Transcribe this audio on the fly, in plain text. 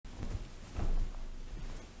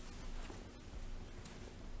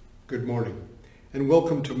Good morning, and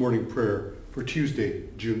welcome to morning prayer for Tuesday,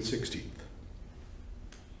 June 16th.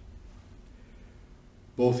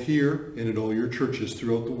 Both here and in all your churches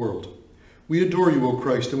throughout the world, we adore you, O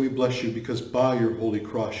Christ, and we bless you because by your holy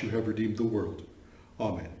cross you have redeemed the world.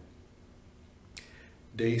 Amen.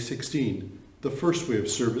 Day 16, the first way of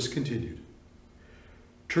service continued.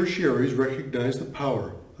 Tertiaries recognize the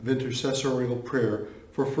power of intercessorial prayer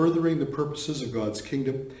for furthering the purposes of God's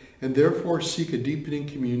kingdom, and therefore seek a deepening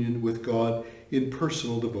communion with God in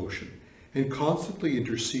personal devotion, and constantly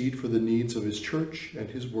intercede for the needs of his church and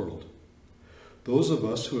his world. Those of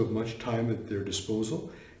us who have much time at their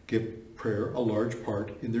disposal give prayer a large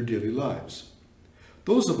part in their daily lives.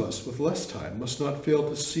 Those of us with less time must not fail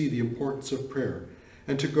to see the importance of prayer,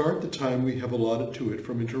 and to guard the time we have allotted to it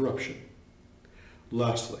from interruption.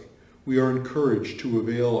 Lastly, we are encouraged to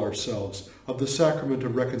avail ourselves of the sacrament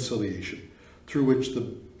of reconciliation, through which the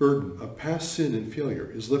burden of past sin and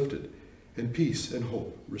failure is lifted, and peace and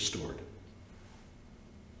hope restored.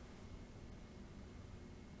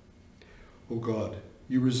 O God,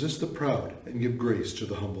 you resist the proud and give grace to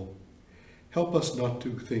the humble. Help us not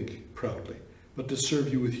to think proudly, but to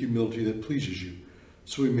serve you with humility that pleases you,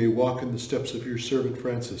 so we may walk in the steps of your servant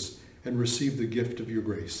Francis and receive the gift of your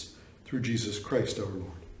grace, through Jesus Christ our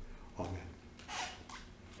Lord. Amen.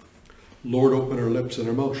 Lord, open our lips, and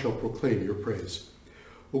our mouth shall proclaim your praise.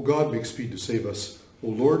 O God, make speed to save us. O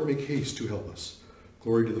Lord, make haste to help us.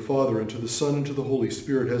 Glory to the Father, and to the Son, and to the Holy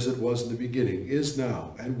Spirit, as it was in the beginning, is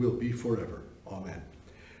now, and will be forever. Amen.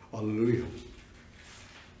 Alleluia.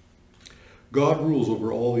 God rules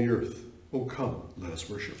over all the earth. O come, let us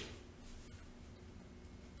worship.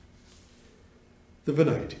 The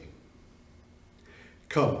Venite.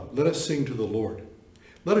 Come, let us sing to the Lord.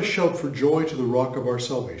 Let us shout for joy to the rock of our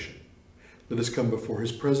salvation. Let us come before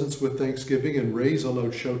his presence with thanksgiving and raise a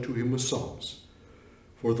loud shout to him with psalms.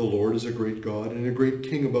 For the Lord is a great God and a great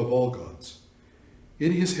King above all gods.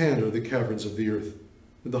 In his hand are the caverns of the earth,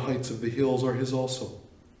 and the heights of the hills are his also.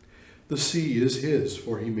 The sea is his,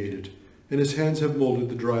 for he made it, and his hands have molded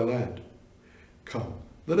the dry land. Come,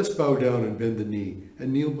 let us bow down and bend the knee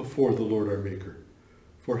and kneel before the Lord our Maker.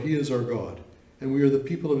 For he is our God, and we are the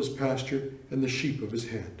people of his pasture and the sheep of his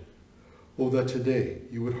hand. Oh, that today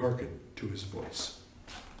you would hearken to his voice.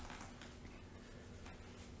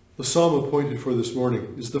 The psalm appointed for this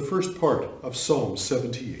morning is the first part of Psalm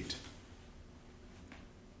 78.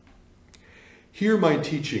 Hear my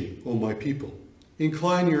teaching, O my people.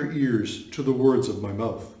 Incline your ears to the words of my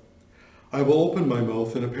mouth. I will open my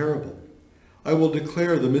mouth in a parable. I will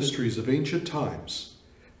declare the mysteries of ancient times,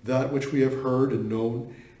 that which we have heard and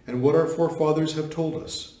known, and what our forefathers have told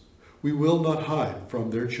us. We will not hide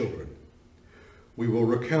from their children. We will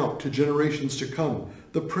recount to generations to come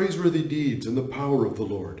the praiseworthy deeds and the power of the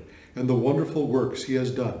Lord, and the wonderful works he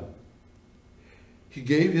has done. He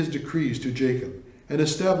gave his decrees to Jacob, and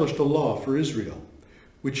established a law for Israel,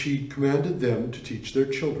 which he commanded them to teach their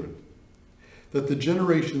children, that the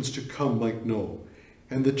generations to come might know,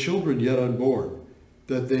 and the children yet unborn,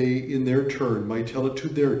 that they in their turn might tell it to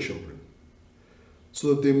their children,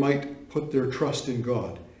 so that they might put their trust in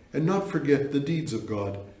God, and not forget the deeds of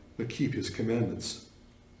God, but keep his commandments,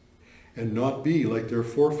 and not be like their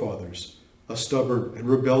forefathers, a stubborn and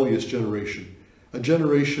rebellious generation, a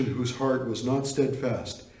generation whose heart was not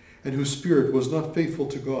steadfast, and whose spirit was not faithful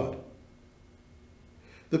to God.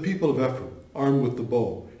 The people of Ephraim, armed with the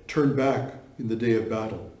bow, turned back in the day of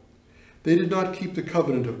battle. They did not keep the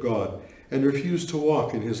covenant of God, and refused to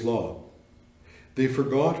walk in his law. They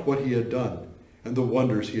forgot what he had done, and the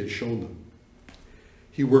wonders he had shown them.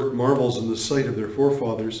 He worked marvels in the sight of their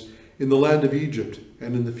forefathers, in the land of Egypt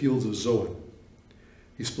and in the fields of Zoan.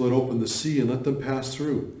 He split open the sea and let them pass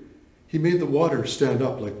through. He made the waters stand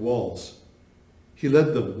up like walls. He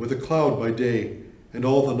led them with a cloud by day, and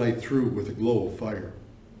all the night through with a glow of fire.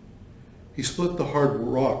 He split the hard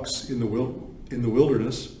rocks in the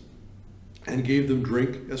wilderness, and gave them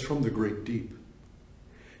drink as from the great deep.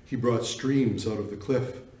 He brought streams out of the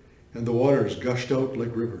cliff, and the waters gushed out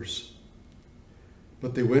like rivers.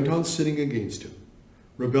 But they went on sinning against him,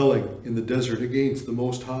 rebelling in the desert against the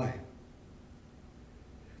Most High.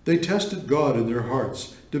 They tested God in their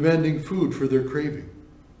hearts, demanding food for their craving.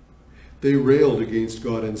 They railed against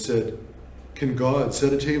God and said, "Can God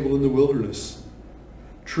set a table in the wilderness?"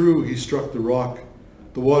 True, he struck the rock,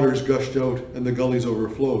 the waters gushed out, and the gullies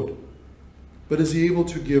overflowed. But is he able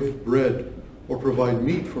to give bread or provide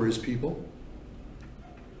meat for his people?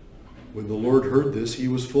 When the Lord heard this, he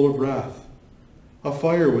was full of wrath. A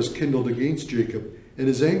fire was kindled against Jacob, and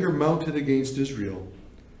his anger mounted against Israel.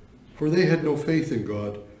 For they had no faith in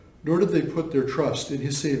God, nor did they put their trust in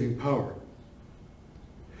his saving power.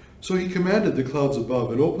 So he commanded the clouds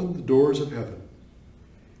above and opened the doors of heaven.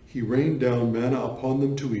 He rained down manna upon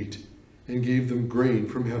them to eat and gave them grain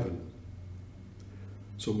from heaven.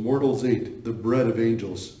 So mortals ate the bread of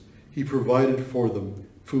angels. He provided for them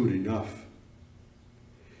food enough.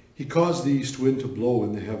 He caused the east wind to blow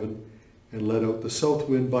in the heaven and let out the south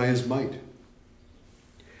wind by his might.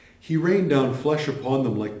 He rained down flesh upon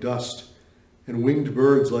them like dust, and winged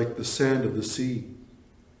birds like the sand of the sea.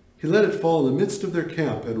 He let it fall in the midst of their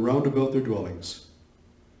camp and round about their dwellings.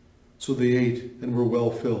 So they ate and were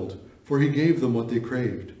well filled, for he gave them what they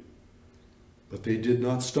craved. But they did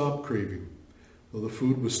not stop craving, though the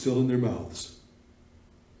food was still in their mouths.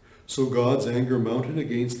 So God's anger mounted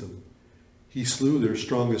against them. He slew their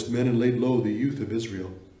strongest men and laid low the youth of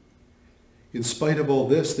Israel. In spite of all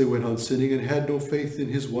this, they went on sinning and had no faith in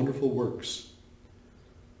his wonderful works.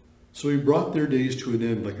 So he brought their days to an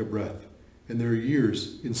end like a breath, and their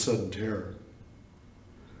years in sudden terror.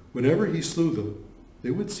 Whenever he slew them,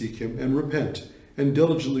 they would seek him and repent and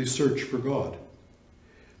diligently search for God.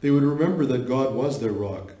 They would remember that God was their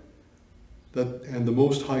rock, and the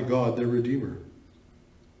Most High God their Redeemer.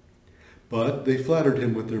 But they flattered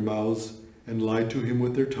him with their mouths and lied to him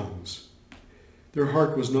with their tongues. Their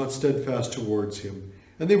heart was not steadfast towards him,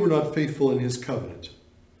 and they were not faithful in his covenant.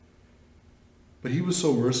 But he was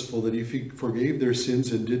so merciful that he forgave their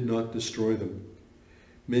sins and did not destroy them.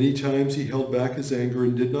 Many times he held back his anger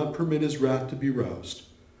and did not permit his wrath to be roused.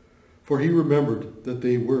 For he remembered that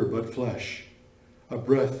they were but flesh, a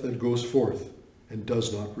breath that goes forth and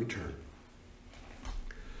does not return.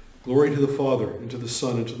 Glory to the Father, and to the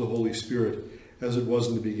Son, and to the Holy Spirit, as it was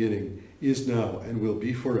in the beginning, is now, and will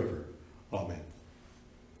be forever. Amen.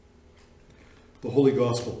 The Holy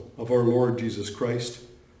Gospel of our Lord Jesus Christ,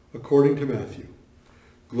 according to Matthew.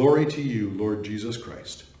 Glory to you, Lord Jesus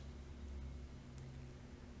Christ.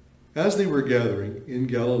 As they were gathering in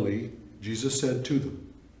Galilee, Jesus said to them,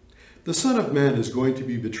 "The Son of Man is going to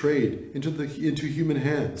be betrayed into human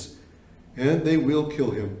hands, and they will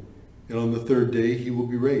kill him, and on the third day he will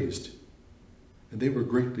be raised." And they were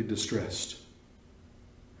greatly distressed.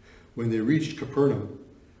 When they reached Capernaum,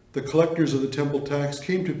 the collectors of the temple tax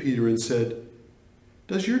came to Peter and said,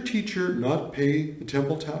 "Does your teacher not pay the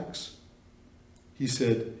temple tax?" He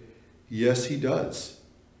said, "Yes, he does."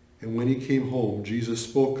 And when he came home, Jesus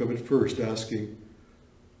spoke of it first, asking,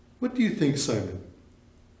 "What do you think, Simon?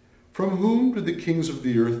 From whom do the kings of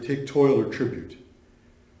the earth take toil or tribute?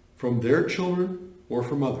 From their children or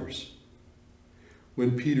from others?"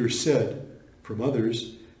 When Peter said, "From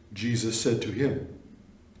others," Jesus said to him,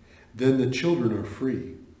 "Then the children are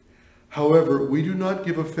free. However, we do not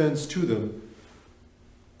give offense to them.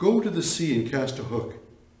 Go to the sea and cast a hook.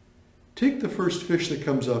 Take the first fish that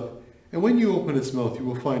comes up, and when you open its mouth, you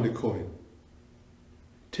will find a coin.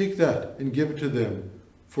 Take that and give it to them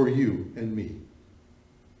for you and me."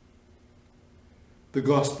 The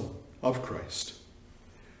Gospel of Christ.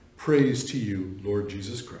 Praise to you, Lord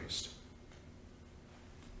Jesus Christ.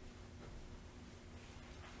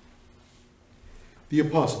 The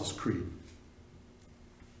Apostles' Creed.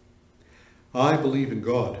 I believe in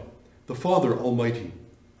God, the Father Almighty,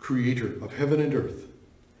 creator of heaven and earth.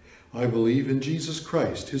 I believe in Jesus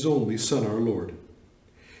Christ, his only Son, our Lord.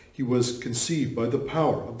 He was conceived by the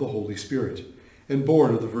power of the Holy Spirit and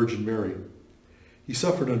born of the Virgin Mary. He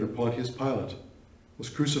suffered under Pontius Pilate, was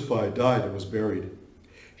crucified, died, and was buried.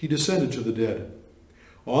 He descended to the dead.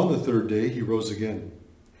 On the third day he rose again.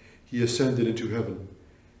 He ascended into heaven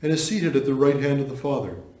and is seated at the right hand of the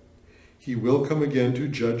Father. He will come again to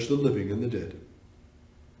judge the living and the dead.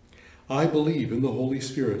 I believe in the Holy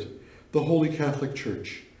Spirit, the Holy Catholic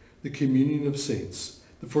Church, the communion of saints,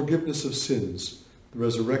 the forgiveness of sins, the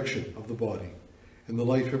resurrection of the body, and the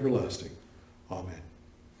life everlasting. Amen.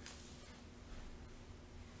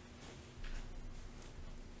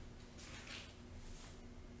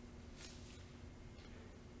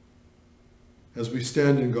 As we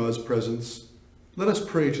stand in God's presence, let us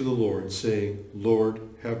pray to the Lord, saying, "Lord,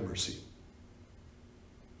 have mercy."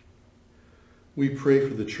 We pray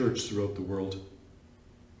for the Church throughout the world.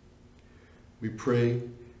 We pray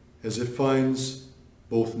as it finds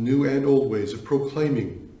both new and old ways of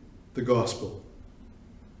proclaiming the gospel,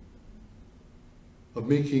 of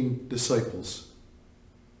making disciples,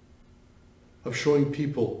 of showing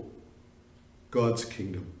people God's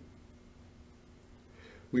kingdom.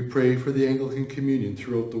 We pray for the Anglican Communion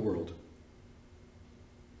throughout the world,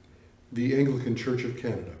 the Anglican Church of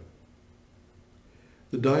Canada,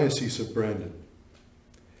 the Diocese of Brandon,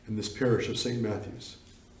 and this parish of St. Matthew's.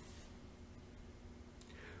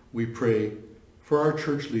 We pray for our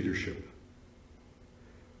church leadership,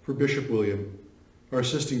 for Bishop William, our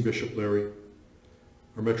assisting Bishop Larry,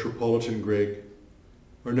 our Metropolitan Greg,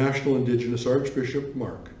 our National Indigenous Archbishop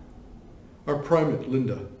Mark, our Primate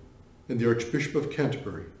Linda, and the Archbishop of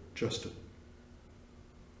Canterbury, Justin.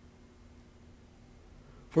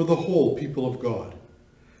 For the whole people of God,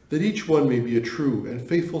 that each one may be a true and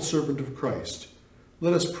faithful servant of Christ,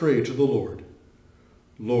 let us pray to the Lord.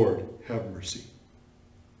 Lord, have mercy.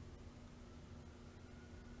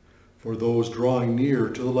 For those drawing near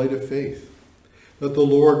to the light of faith, that the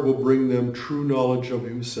Lord will bring them true knowledge of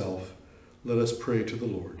himself, let us pray to the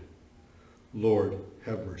Lord. Lord,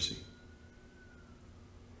 have mercy.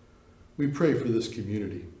 We pray for this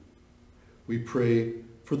community. We pray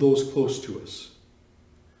for those close to us.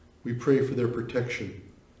 We pray for their protection,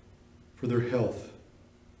 for their health.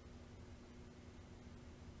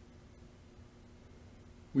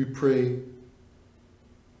 We pray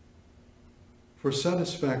for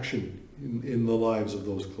satisfaction in the lives of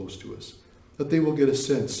those close to us, that they will get a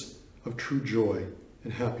sense of true joy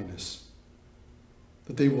and happiness,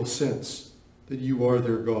 that they will sense that you are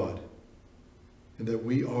their God and that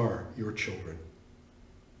we are your children.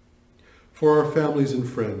 For our families and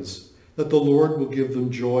friends, that the Lord will give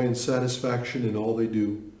them joy and satisfaction in all they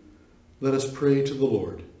do, let us pray to the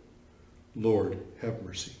Lord. Lord, have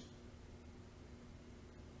mercy.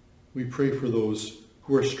 We pray for those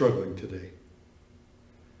who are struggling today.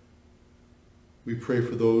 We pray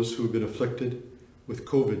for those who have been afflicted with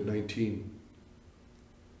COVID-19.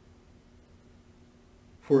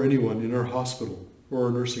 For anyone in our hospital or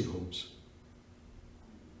our nursing homes.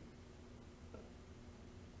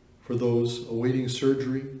 For those awaiting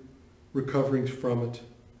surgery, recovering from it,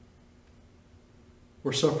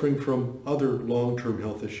 or suffering from other long-term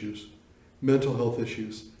health issues, mental health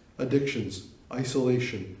issues, addictions,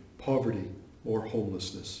 isolation, poverty, or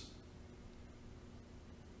homelessness.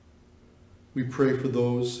 We pray for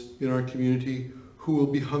those in our community who will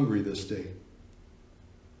be hungry this day,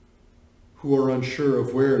 who are unsure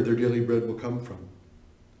of where their daily bread will come from,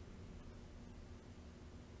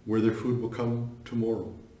 where their food will come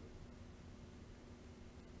tomorrow.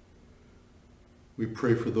 We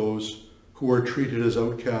pray for those who are treated as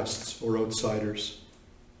outcasts or outsiders,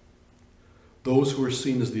 those who are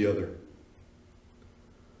seen as the other,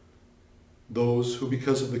 those who,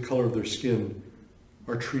 because of the color of their skin,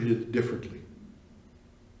 are treated differently.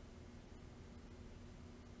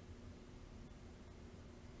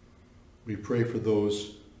 We pray for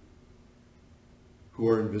those who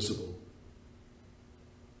are invisible,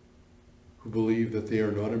 who believe that they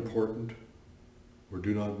are not important or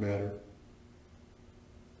do not matter,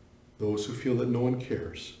 those who feel that no one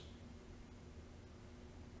cares.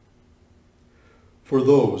 For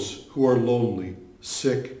those who are lonely,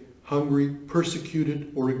 sick, hungry,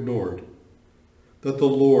 persecuted, or ignored, that the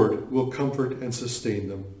Lord will comfort and sustain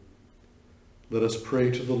them. Let us pray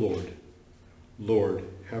to the Lord. Lord,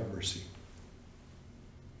 have mercy.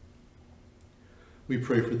 We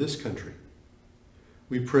pray for this country.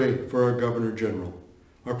 We pray for our Governor General,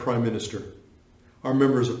 our Prime Minister, our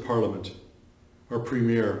members of Parliament, our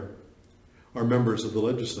Premier, our members of the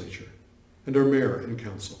legislature, and our Mayor and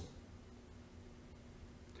Council.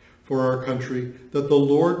 For our country, that the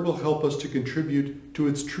Lord will help us to contribute to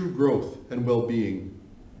its true growth and well-being.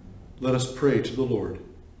 Let us pray to the Lord.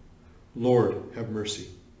 Lord, have mercy.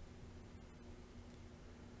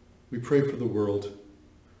 We pray for the world,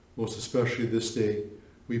 most especially this day.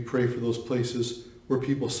 We pray for those places where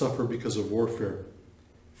people suffer because of warfare,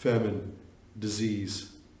 famine,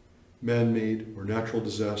 disease, man-made or natural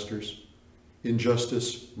disasters,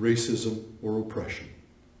 injustice, racism, or oppression.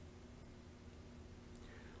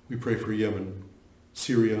 We pray for Yemen,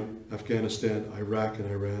 Syria, Afghanistan, Iraq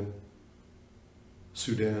and Iran,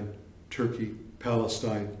 Sudan, Turkey,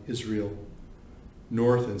 Palestine, Israel,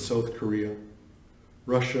 North and South Korea,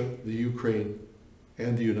 Russia, the Ukraine,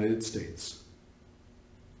 and the United States.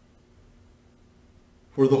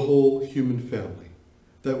 For the whole human family,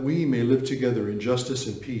 that we may live together in justice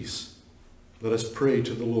and peace, let us pray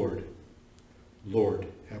to the Lord. Lord,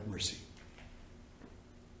 have mercy.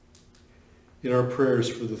 In our prayers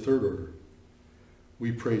for the Third Order,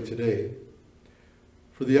 we pray today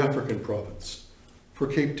for the African province, for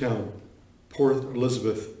Cape Town, Port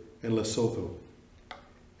Elizabeth, and Lesotho,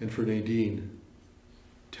 and for Nadine,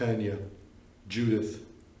 Tanya, Judith,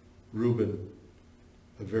 Reuben,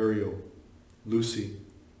 Averio, Lucy,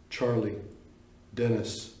 Charlie,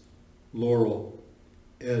 Dennis, Laurel,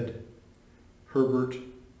 Ed, Herbert,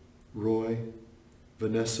 Roy,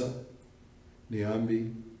 Vanessa,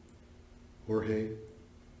 Niambi, Jorge,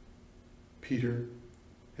 Peter,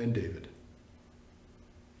 and David.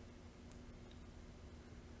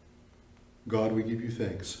 God, we give you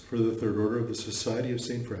thanks for the Third Order of the Society of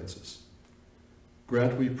St. Francis.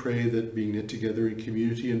 Grant, we pray, that being knit together in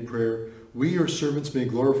community and prayer, we, your servants, may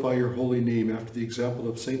glorify your holy name after the example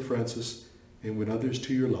of St. Francis and win others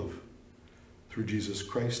to your love. Through Jesus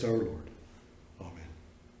Christ our Lord. Amen.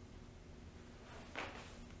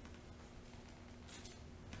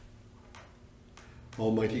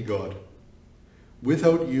 Almighty God,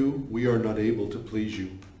 without you we are not able to please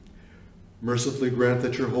you. Mercifully grant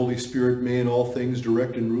that your Holy Spirit may in all things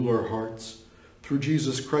direct and rule our hearts. Through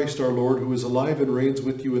Jesus Christ our Lord, who is alive and reigns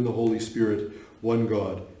with you in the Holy Spirit, one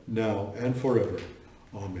God, now and forever.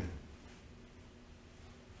 Amen.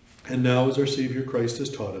 And now, as our Saviour Christ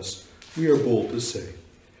has taught us, we are bold to say,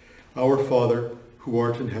 Our Father, who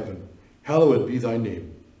art in heaven, hallowed be thy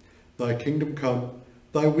name. Thy kingdom come,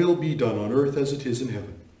 thy will be done on earth as it is in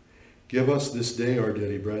heaven. Give us this day our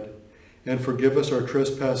daily bread, and forgive us our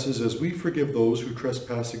trespasses as we forgive those who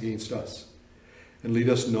trespass against us. And lead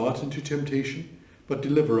us not into temptation, but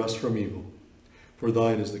deliver us from evil. For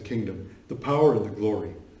thine is the kingdom, the power, and the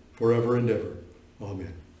glory, forever and ever.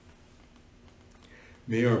 Amen.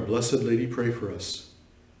 May our Blessed Lady pray for us.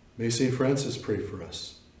 May St. Francis pray for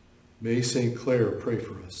us. May St. Clare pray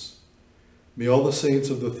for us. May all the saints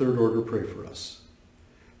of the Third Order pray for us.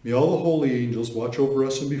 May all the holy angels watch over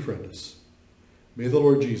us and befriend us. May the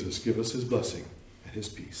Lord Jesus give us his blessing and his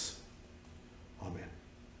peace. Amen.